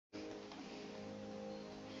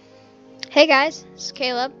Hey guys, it's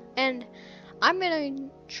Caleb, and I'm gonna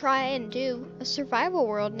try and do a survival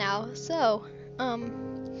world now.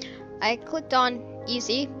 I clicked on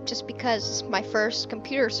easy just because it's my first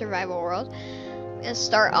computer survival world. I'm gonna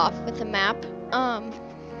start off with a map.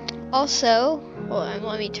 Also, hold on,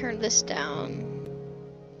 let me turn this down.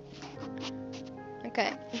 Okay,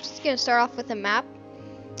 I'm just gonna start off with a map.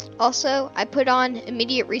 Also, I put on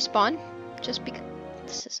immediate respawn just because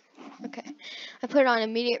this is okay. I put on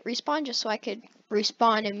immediate respawn just so I could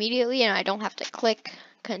respawn immediately and I don't have to click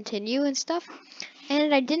continue and stuff.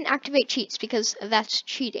 And I didn't activate cheats because that's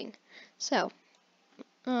cheating. So,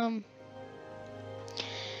 yeah,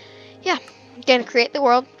 gonna create the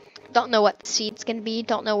world. Don't know what the seed's gonna be.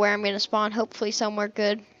 Don't know where I'm gonna spawn. Hopefully somewhere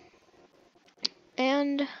good.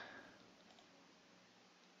 And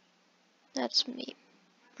that's me.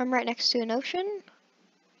 I'm right next to an ocean.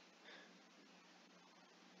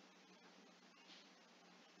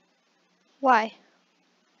 Why?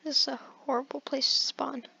 This is a horrible place to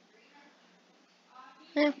spawn.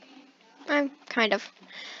 Eh, I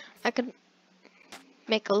could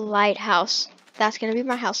make a lighthouse. That's gonna be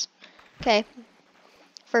my house. Okay.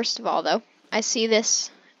 First of all, though, I see this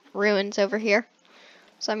ruins over here.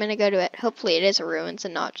 So I'm gonna go to it. Hopefully it is a ruins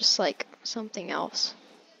and not just like something else.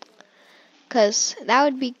 Because that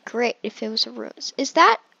would be great if it was a ruins. Is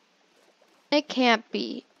that? It can't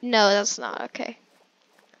be. No, that's not okay.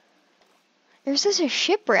 Or is this a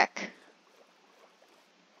shipwreck?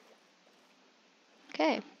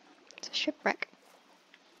 Okay. It's a shipwreck.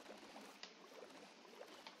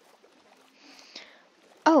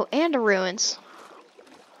 Oh, and a ruins.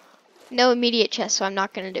 No immediate chest, so I'm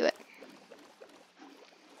not gonna do it.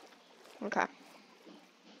 Okay.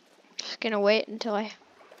 Just gonna wait until I...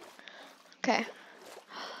 Okay.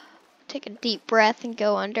 Take a deep breath and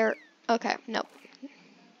go under. Okay, nope.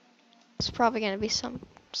 It's probably gonna be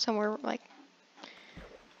somewhere like...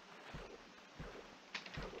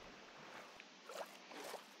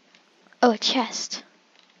 Oh, a chest.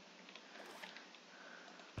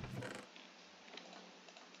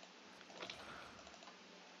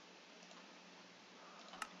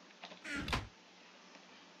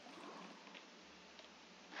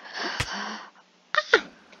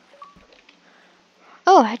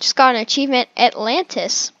 Oh, I just got an achievement,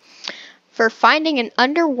 Atlantis, for finding an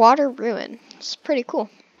underwater ruin. It's pretty cool.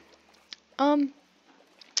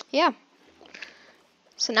 Yeah.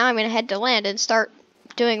 So now I'm gonna head to land and start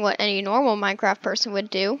doing what any normal Minecraft person would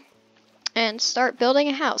do, and start building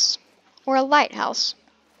a house. Or a lighthouse.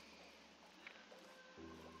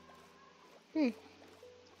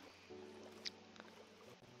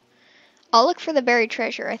 I'll look for the buried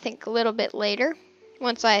treasure, I think, a little bit later,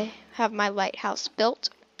 once I have my lighthouse built.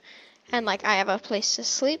 And like I have a place to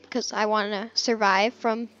sleep because I want to survive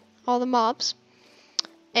from all the mobs.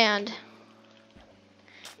 And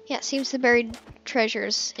yeah, it seems the buried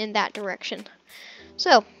treasure's in that direction. So,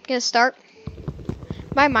 I'm gonna start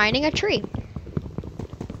by mining a tree.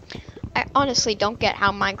 I honestly don't get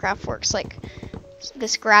how Minecraft works, like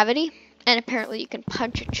this gravity, and apparently you can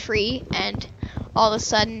punch a tree and all of a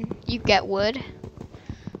sudden you get wood.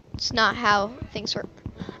 It's not how things work.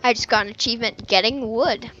 I just got an achievement getting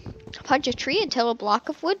wood. Punch a tree until a block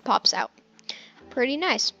of wood pops out. Pretty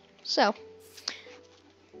nice. So,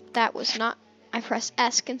 that was not... I pressed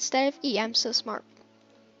S instead of E. I'm so smart.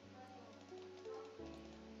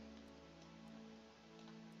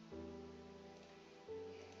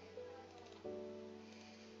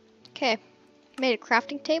 Okay, made a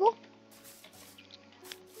crafting table.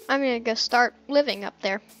 I'm gonna go start living up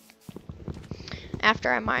there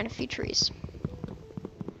after I mine a few trees.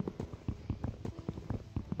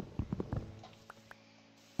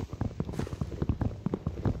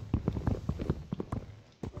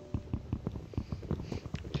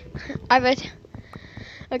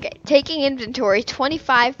 Okay, taking inventory,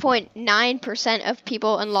 25.9% of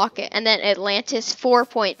people unlock it, and then Atlantis,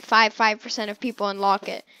 4.55% of people unlock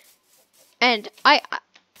it. And I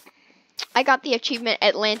got the achievement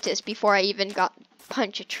Atlantis before I even got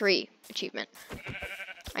punch a tree achievement.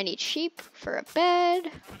 I need sheep for a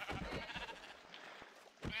bed.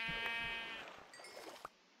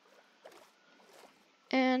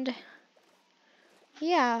 And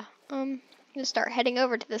yeah, I'm gonna start heading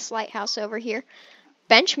over to this lighthouse over here.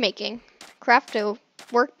 Bench making. Craft a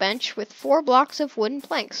workbench with 4 blocks of wooden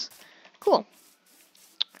planks. Cool.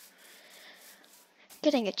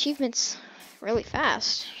 Getting achievements really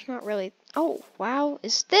fast. Not really. Oh, wow.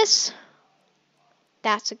 Is this?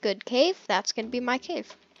 That's a good cave. That's gonna be my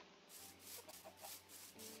cave.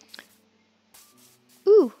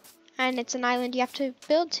 Ooh. And it's an island you have to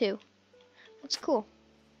build to. That's cool.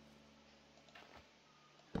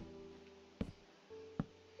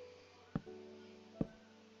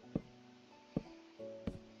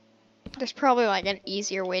 There's probably like an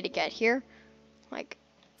easier way to get here. Like,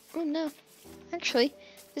 oh no. Actually,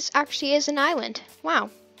 this actually is an island.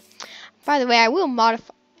 Wow. By the way, I will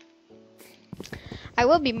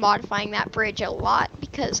be modifying that bridge a lot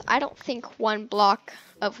because I don't think one block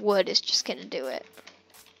of wood is just gonna do it.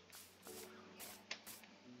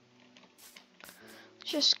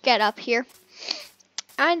 Just get up here.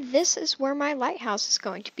 And this is where my lighthouse is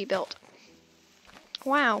going to be built.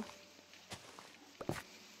 Wow.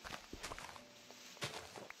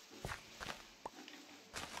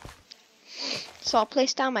 So I'll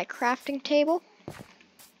place down my crafting table,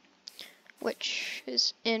 which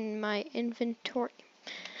is in my inventory.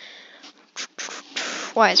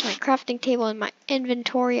 Why is my crafting table in my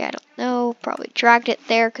inventory? I don't know. Probably dragged it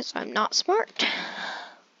there because I'm not smart.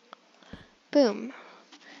 Boom.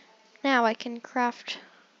 Now I can craft.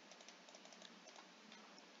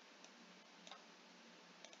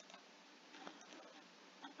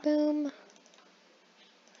 Boom.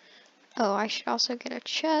 Oh, I should also get a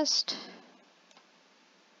chest.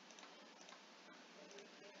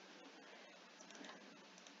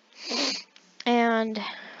 And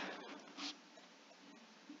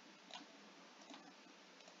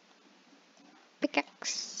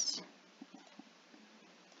pickaxe.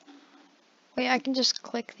 Wait, I can just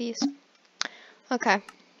click these. Okay.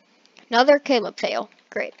 Another Caleb fail.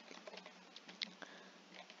 Great.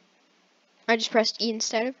 I just pressed E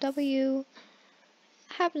instead of W.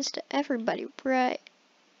 Happens to everybody, right?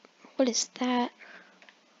 What is that?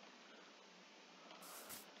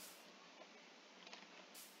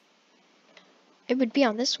 It would be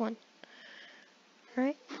on this one,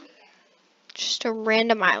 right? Just a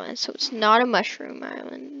random island, so it's not a mushroom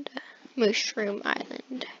island. Mushroom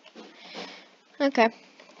island. Okay.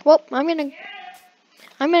 Well, I'm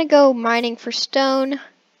gonna go mining for stone.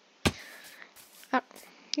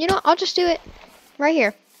 You know, I'll just do it right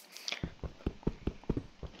here.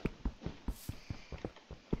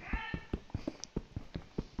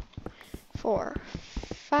 Four,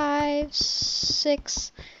 5,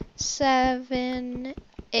 6, 7,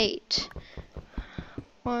 8.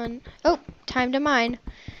 1. Oh, time to mine.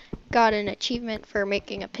 Got an achievement for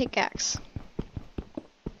making a pickaxe.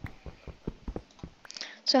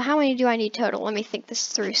 So how many do I need total? Let me think this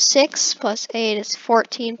through. 6 plus 8 is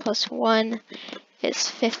 14 plus 1 is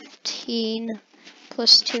 15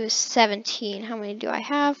 plus 2 is 17. How many do I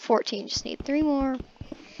have? 14. Just need 3 more.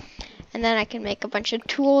 And then I can make a bunch of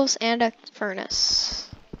tools and a furnace.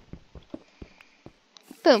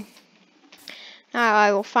 Boom. Now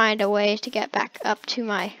I will find a way to get back up to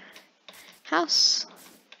my house.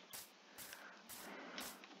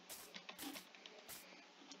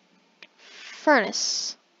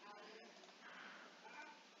 Furnace.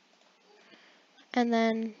 And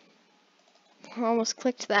then I almost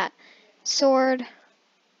clicked that. Sword.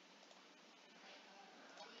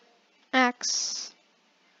 Axe.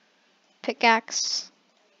 Pickaxe.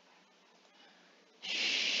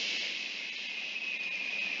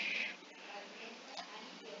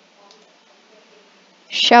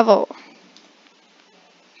 Shovel.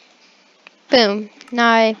 Boom. Now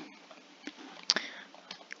I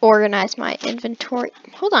organize my inventory.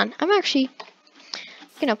 Hold on. I'm actually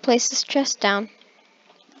gonna place this chest down.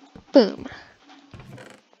 Boom.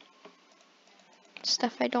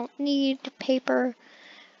 Stuff I don't need. Paper.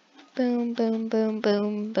 Boom, boom, boom,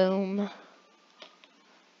 boom, boom.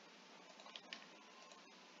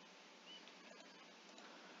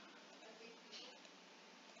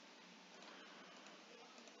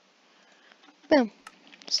 Boom.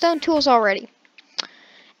 Stone tools already.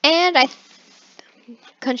 And I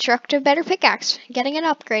construct a better pickaxe. Getting an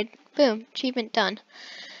upgrade. Boom. Achievement done.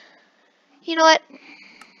 You know what?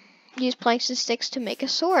 Use planks and sticks to make a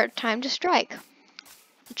sword. Time to strike.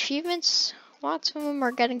 Achievements. Lots of them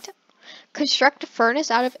are getting to construct a furnace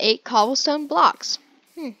out of 8 cobblestone blocks.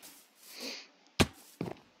 I'm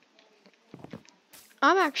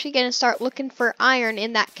actually going to start looking for iron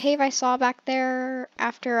in that cave I saw back there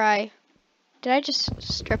after I... Did I just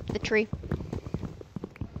strip the tree?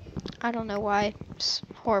 I don't know why. It's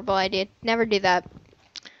a horrible idea. Never do that.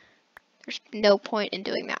 There's no point in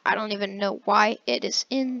doing that. I don't even know why it is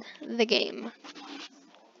in the game.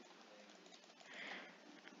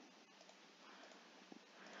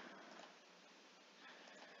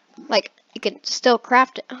 Like, you can still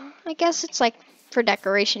craft it. I guess it's like for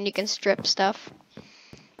decoration you can strip stuff.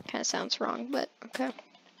 Kind of sounds wrong, but okay.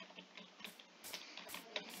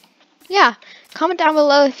 Yeah, comment down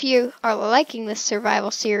below if you are liking this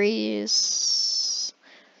survival series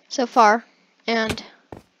so far. And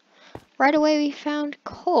right away we found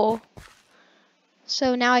coal.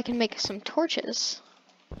 So now I can make some torches.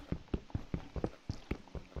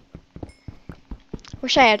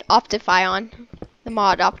 Wish I had Optify on, the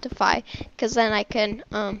mod Optify, because then I can,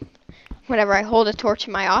 whenever I hold a torch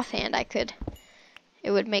in my offhand,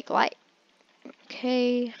 it would make light.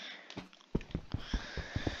 Okay.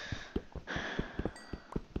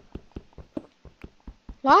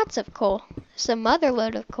 Lots of coal. Some other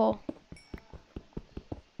load of coal.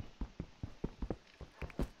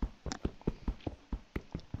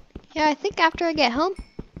 Yeah, I think after I get home,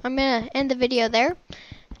 I'm gonna end the video there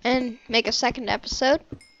and make a second episode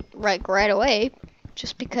right away,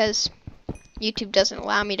 just because YouTube doesn't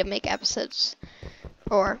allow me to make episodes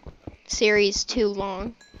or series too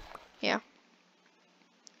long. Yeah.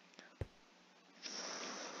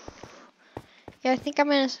 Yeah, I think I'm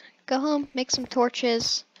gonna go home, make some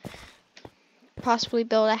torches, possibly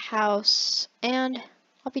build a house, and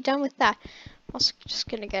I'll be done with that. I'm also just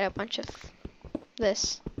gonna get a bunch of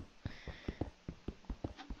this.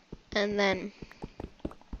 And then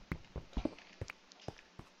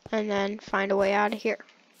find a way out of here.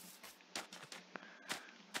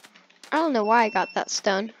 I don't know why I got that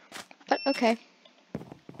stone, but okay.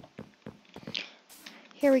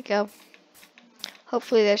 Here we go.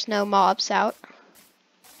 Hopefully there's no mobs out.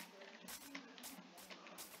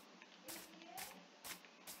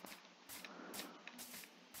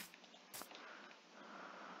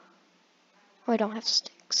 Oh, I don't have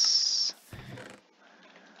sticks.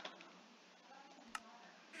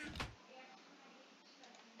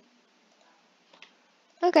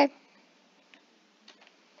 Okay.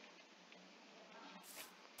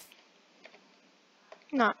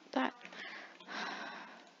 Not that.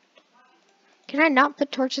 Can I not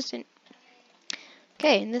put torches in?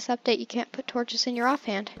 Okay, in this update you can't put torches in your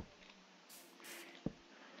offhand.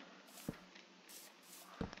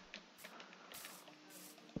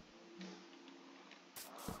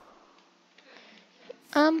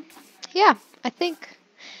 Yeah, I think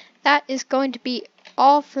that is going to be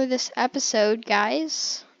all for this episode,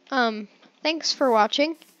 guys. Thanks for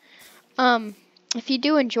watching. If you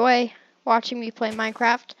do enjoy watching me play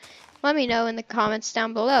Minecraft, let me know in the comments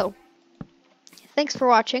down below. Thanks for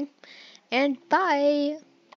watching, and bye!